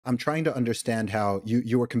I'm trying to understand how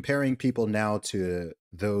you were comparing people now to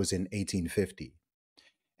those in 1850.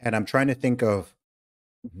 And I'm trying to think of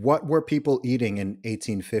what were people eating in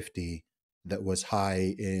 1850 that was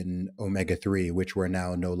high in omega-3, which we're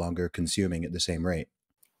now no longer consuming at the same rate.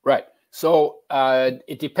 Right. So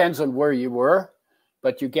it depends on where you were,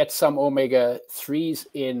 but you get some omega-3s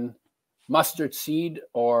in mustard seed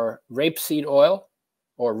or rapeseed oil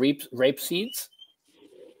or rape seeds.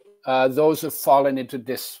 Those have fallen into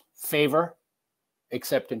disfavor,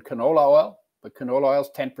 except in canola oil. But canola oil is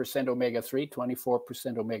 10% omega-3,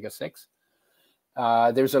 24%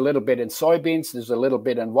 omega-6. There's a little bit in soybeans. There's a little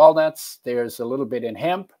bit in walnuts. There's a little bit in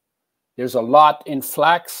hemp. There's a lot in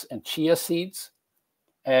flax and chia seeds.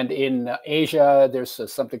 And in Asia, there's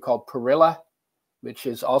something called perilla, which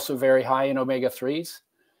is also very high in omega-3s.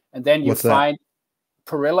 And then you find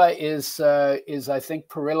perilla is I think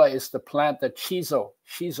perilla is the plant that shiso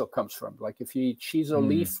comes from. Like if you eat shiso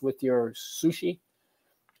leaf with your sushi,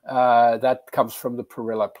 that comes from the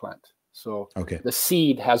perilla plant. So the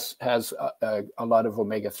seed has a lot of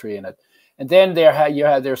omega-3 in it. And then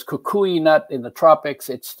there's kukui nut in the tropics.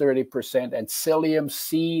 It's 30%, and psyllium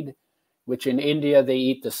seed, which in India they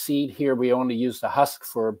eat the seed. Here we only use the husk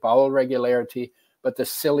for bowel regularity, but the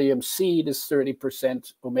psyllium seed is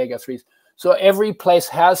 30% omega-3s. So every place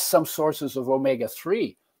has some sources of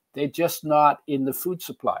omega-3. They're just not in the food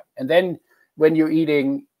supply. And then when you're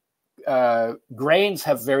eating grains,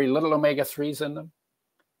 have very little omega-3s in them.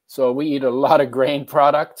 So we eat a lot of grain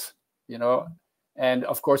products, you know. And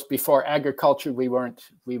of course, before agriculture, we weren't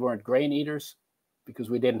grain eaters because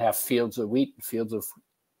we didn't have fields of wheat, fields of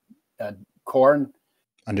corn.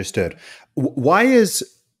 Understood. Why is,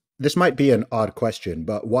 this might be an odd question,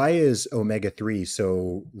 but why is omega-3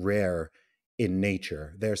 so rare in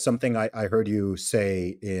nature? There's something I heard you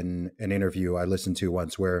say in an interview I listened to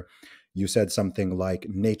once where you said something like,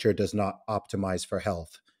 nature does not optimize for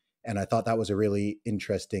health. And I thought that was a really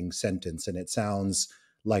interesting sentence. And it sounds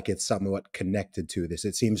like it's somewhat connected to this.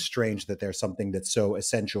 It seems strange that there's something that's so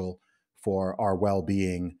essential for our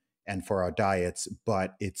well-being and for our diets,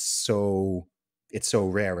 but it's so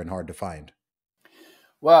rare and hard to find.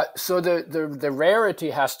 Well, so the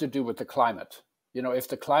rarity has to do with the climate. You know, if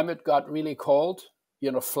the climate got really cold,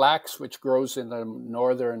 you know, flax, which grows in the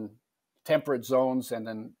northern temperate zones, and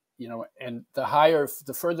then, you know, and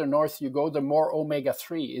the further north you go, the more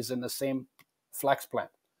omega-3 is in the same flax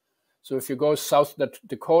plant. So if you go south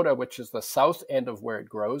Dakota, which is the south end of where it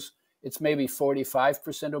grows, it's maybe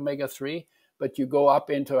 45% omega-3. But you go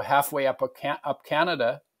up into halfway up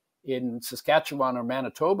Canada in Saskatchewan or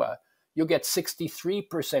Manitoba, you'll get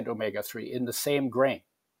 63% omega-3 in the same grain.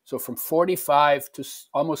 So from 45 to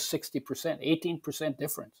almost 60%, 18%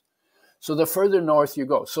 difference. So the further north you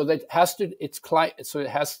go, so that has to, it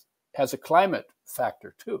has a climate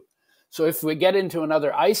factor too. So if we get into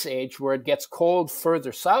another ice age where it gets cold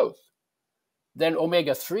further south, then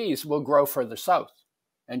omega-3s will grow further south,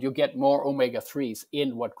 and you'll get more omega-3s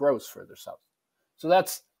in what grows further south. So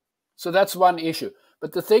that's one issue.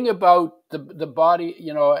 But the thing about the body,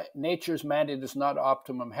 you know, nature's mandate is not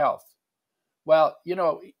optimum health. Well, you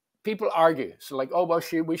know, people argue. So like, oh, well,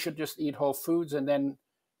 we should just eat whole foods and then,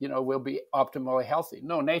 you know, we'll be optimally healthy.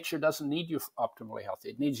 No, nature doesn't need you optimally healthy.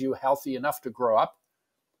 It needs you healthy enough to grow up,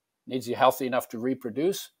 needs you healthy enough to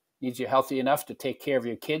reproduce, needs you healthy enough to take care of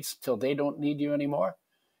your kids till they don't need you anymore.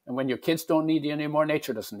 And when your kids don't need you anymore,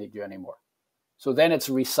 nature doesn't need you anymore. So then it's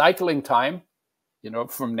recycling time, you know,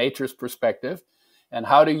 from nature's perspective. And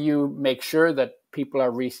how do you make sure that people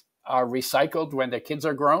are recycled when their kids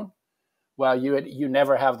are grown? Well, you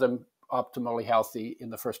never have them optimally healthy in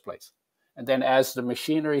the first place. And then as the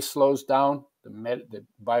machinery slows down, the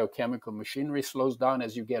biochemical machinery slows down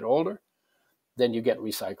as you get older, then you get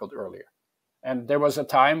recycled earlier. And there was a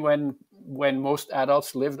time when most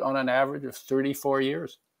adults lived on an average of 34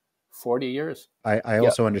 years, 40 years. I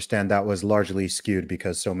also understand that was largely skewed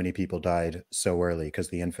because so many people died so early because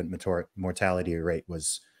the infant mortality rate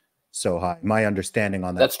was so high. My understanding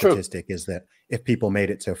on that statistic is that if people made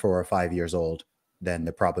it to 4 or 5 years old, then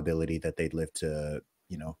the probability that they'd live to,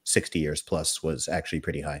 you know, 60 years plus was actually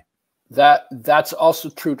pretty high. That's also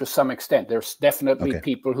true to some extent. There's definitely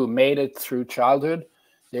people who made it through childhood.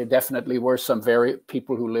 There definitely were some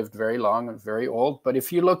people who lived very long and very old. But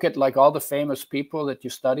if you look at like all the famous people that you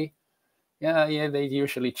study, they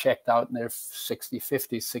usually checked out in their 60s,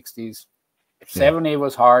 50s, 60s. 70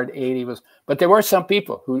 was hard, 80 was, but there were some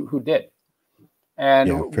people who did.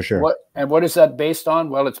 And for sure. What is that based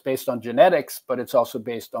on? Well, it's based on genetics, but it's also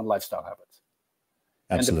based on lifestyle habits.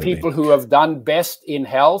 Absolutely. And the people who have done best in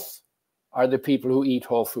health are the people who eat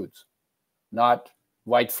whole foods, not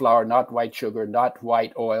white flour, not white sugar, not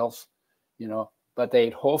white oils, you know, but they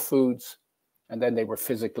ate whole foods, and then they were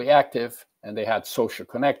physically active, and they had social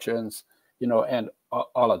connections, you know, and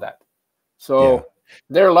all of that. Yeah. So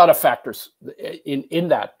there are a lot of factors in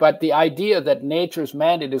that. But the idea that nature's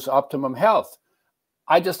mandate is optimum health,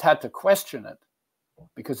 I just had to question it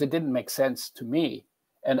because it didn't make sense to me.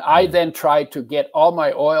 And I then tried to get all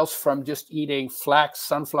my oils from just eating flax,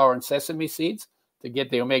 sunflower, and sesame seeds to get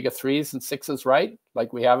the omega-3s and 6s right,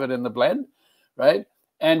 like we have it in the blend, right?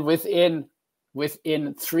 And within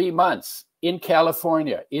 3 months in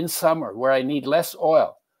California, in summer, where I need less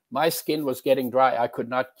oil, my skin was getting dry. I could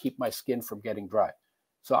not keep my skin from getting dry.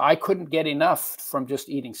 So I couldn't get enough from just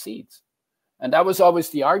eating seeds. And that was always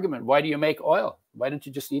the argument. Why do you make oil? Why don't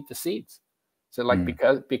you just eat the seeds? So like,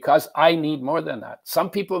 because I need more than that. Some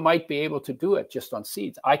people might be able to do it just on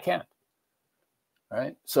seeds. I can't.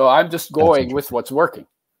 Right. So I'm just going with what's working.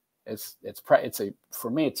 For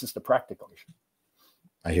me, it's just a practical issue.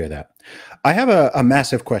 I hear that. I have a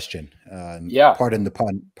massive question. Yeah. Pardon the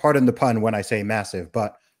pun when I say massive,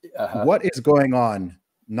 but what is going on,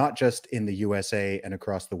 not just in the USA and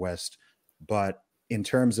across the West, but in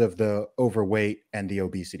terms of the overweight and the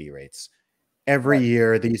obesity rates? Every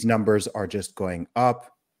year, these numbers are just going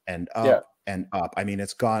up and up and up. I mean,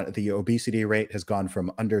 the obesity rate has gone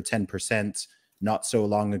from under 10% not so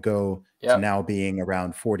long ago to now being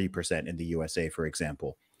around 40% in the USA, for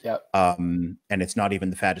example. Yeah. And it's not even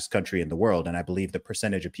the fattest country in the world. And I believe the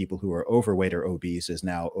percentage of people who are overweight or obese is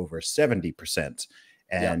now over 70%.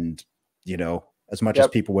 And, you know, as much as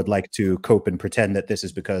people would like to cope and pretend that this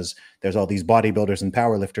is because there's all these bodybuilders and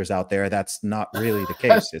powerlifters out there, that's not really the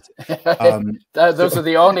case. It's, those are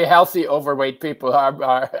the only healthy overweight people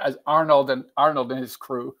are Arnold and his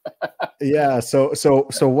crew. Yeah. So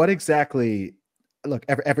what exactly? Look,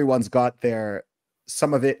 everyone's got their.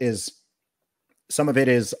 Some of it is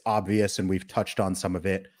obvious, and we've touched on some of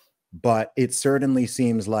it, but it certainly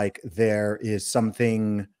seems like there is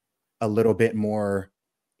something a little bit more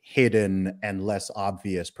hidden and less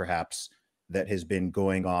obvious, perhaps, that has been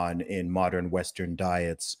going on in modern Western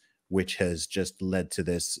diets, which has just led to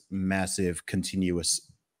this massive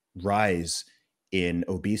continuous rise in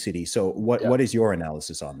obesity. So what is your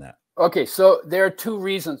analysis on that? Okay, so there are two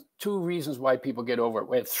reasons why people get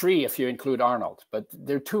overweight. Three, if you include Arnold, but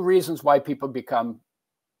there are two reasons why people become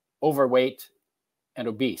overweight and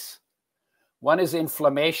obese. One is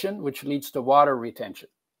inflammation, which leads to water retention.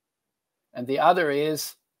 And the other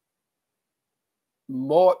is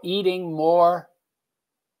eating more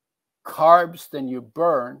carbs than you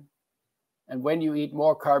burn. And when you eat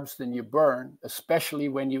more carbs than you burn, especially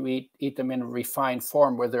when you eat them in a refined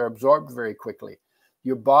form where they're absorbed very quickly,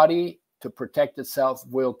 your body, to protect itself,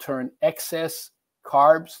 will turn excess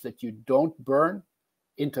carbs that you don't burn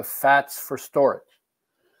into fats for storage.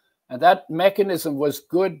 And that mechanism was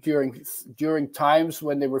good during times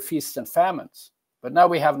when there were feasts and famines. But now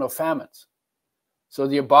we have no famines. So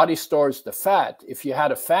your body stores the fat. If you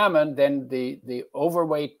had a famine, then the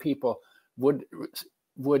overweight people would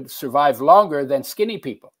survive longer than skinny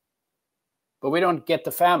people. But we don't get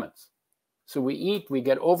the famines. So we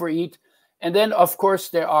get overeat. And then, of course,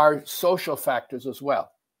 there are social factors as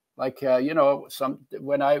well. Like, you know,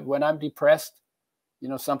 when I'm depressed, you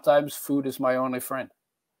know, sometimes food is my only friend.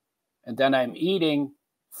 And then I'm eating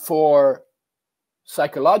for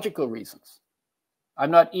psychological reasons. I'm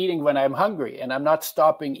not eating when I'm hungry, and I'm not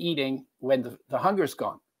stopping eating when the hunger's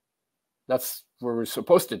gone. That's what we're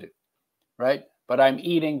supposed to do, right? But I'm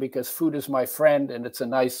eating because food is my friend, and it's a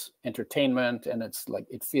nice entertainment, and it's like,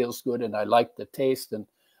 it feels good, and I like the taste, and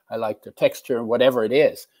I like the texture, and whatever it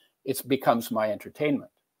is, it becomes my entertainment.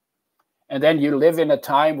 And then you live in a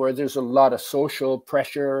time where there's a lot of social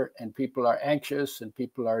pressure, and people are anxious, and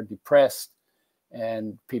people are depressed,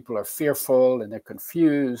 and people are fearful, and they're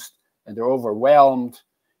confused, and they're overwhelmed.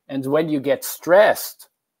 And when you get stressed,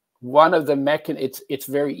 one of the it's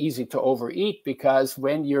very easy to overeat, because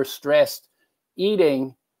when you're stressed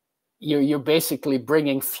eating, you're basically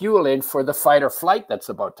bringing fuel in for the fight or flight that's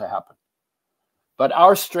about to happen. But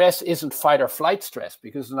our stress isn't fight or flight stress,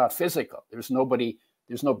 because it's not physical. There's no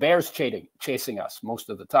bears chasing us most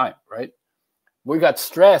of the time, right? We got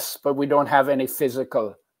stress, but we don't have any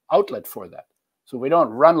physical outlet for that. So we don't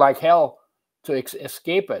run like hell to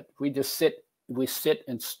escape it. We just sit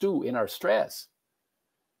and stew in our stress.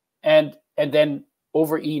 And then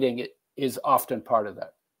overeating is often part of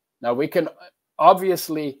that. Now we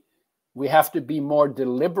have to be more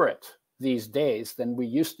deliberate these days than we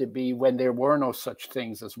used to be when there were no such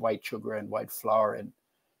things as white sugar and white flour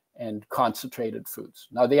and concentrated foods.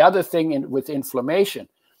 Now, the other thing with inflammation,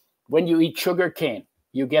 when you eat sugar cane,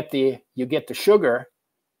 you get the sugar,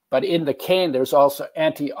 But in the cane, there's also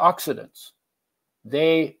antioxidants.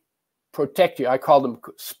 They protect you. I call them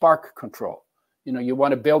spark control. You know, you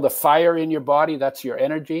want to build a fire in your body, that's your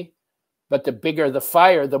energy. But the bigger the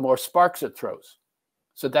fire, the more sparks it throws.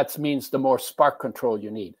 So that means the more spark control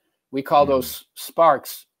you need. We call those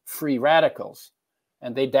sparks free radicals,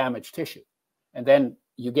 and they damage tissue. And then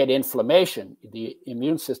you get inflammation. The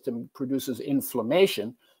immune system produces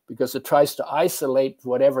inflammation because it tries to isolate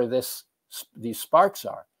whatever these sparks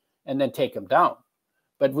are and then take them down.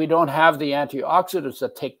 But we don't have the antioxidants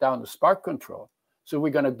that take down the spark control. So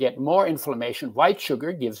we're going to get more inflammation. White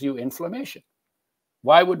sugar gives you inflammation.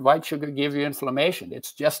 Why would white sugar give you inflammation?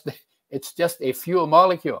 It's just a fuel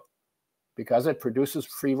molecule because it produces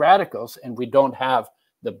free radicals, and we don't have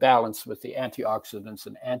the balance with the antioxidants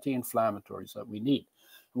and anti-inflammatories that we need.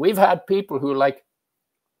 We've had people who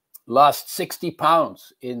lost 60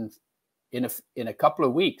 pounds in a couple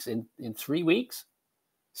of weeks, in 3 weeks,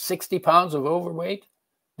 60 pounds of overweight.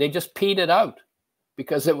 They just peed it out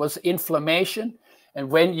because it was inflammation. And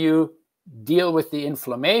when you deal with the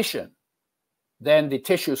inflammation, then the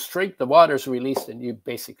tissues shrink, the water's released, and you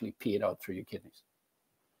basically pee it out through your kidneys,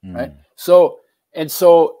 right? So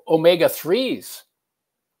omega-3s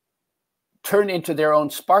turn into their own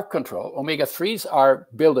spark control. Omega-3s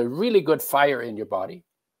build a really good fire in your body.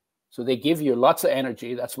 So they give you lots of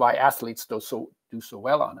energy. That's why athletes do so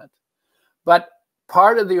well on it. But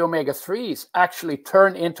part of the omega-3s actually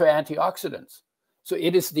turn into antioxidants. So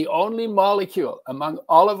it is the only molecule among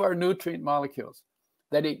all of our nutrient molecules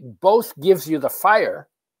that it both gives you the fire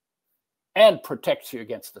and protects you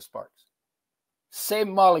against the sparks.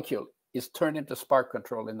 Same molecule is turned into spark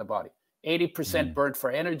control in the body. 80% burned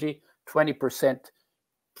for energy, 20%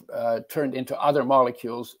 turned into other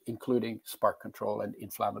molecules, including spark control and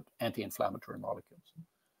anti-inflammatory molecules.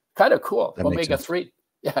 Kind of cool, omega-3.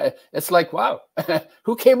 Yeah, it's like, wow,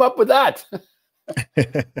 who came up with that?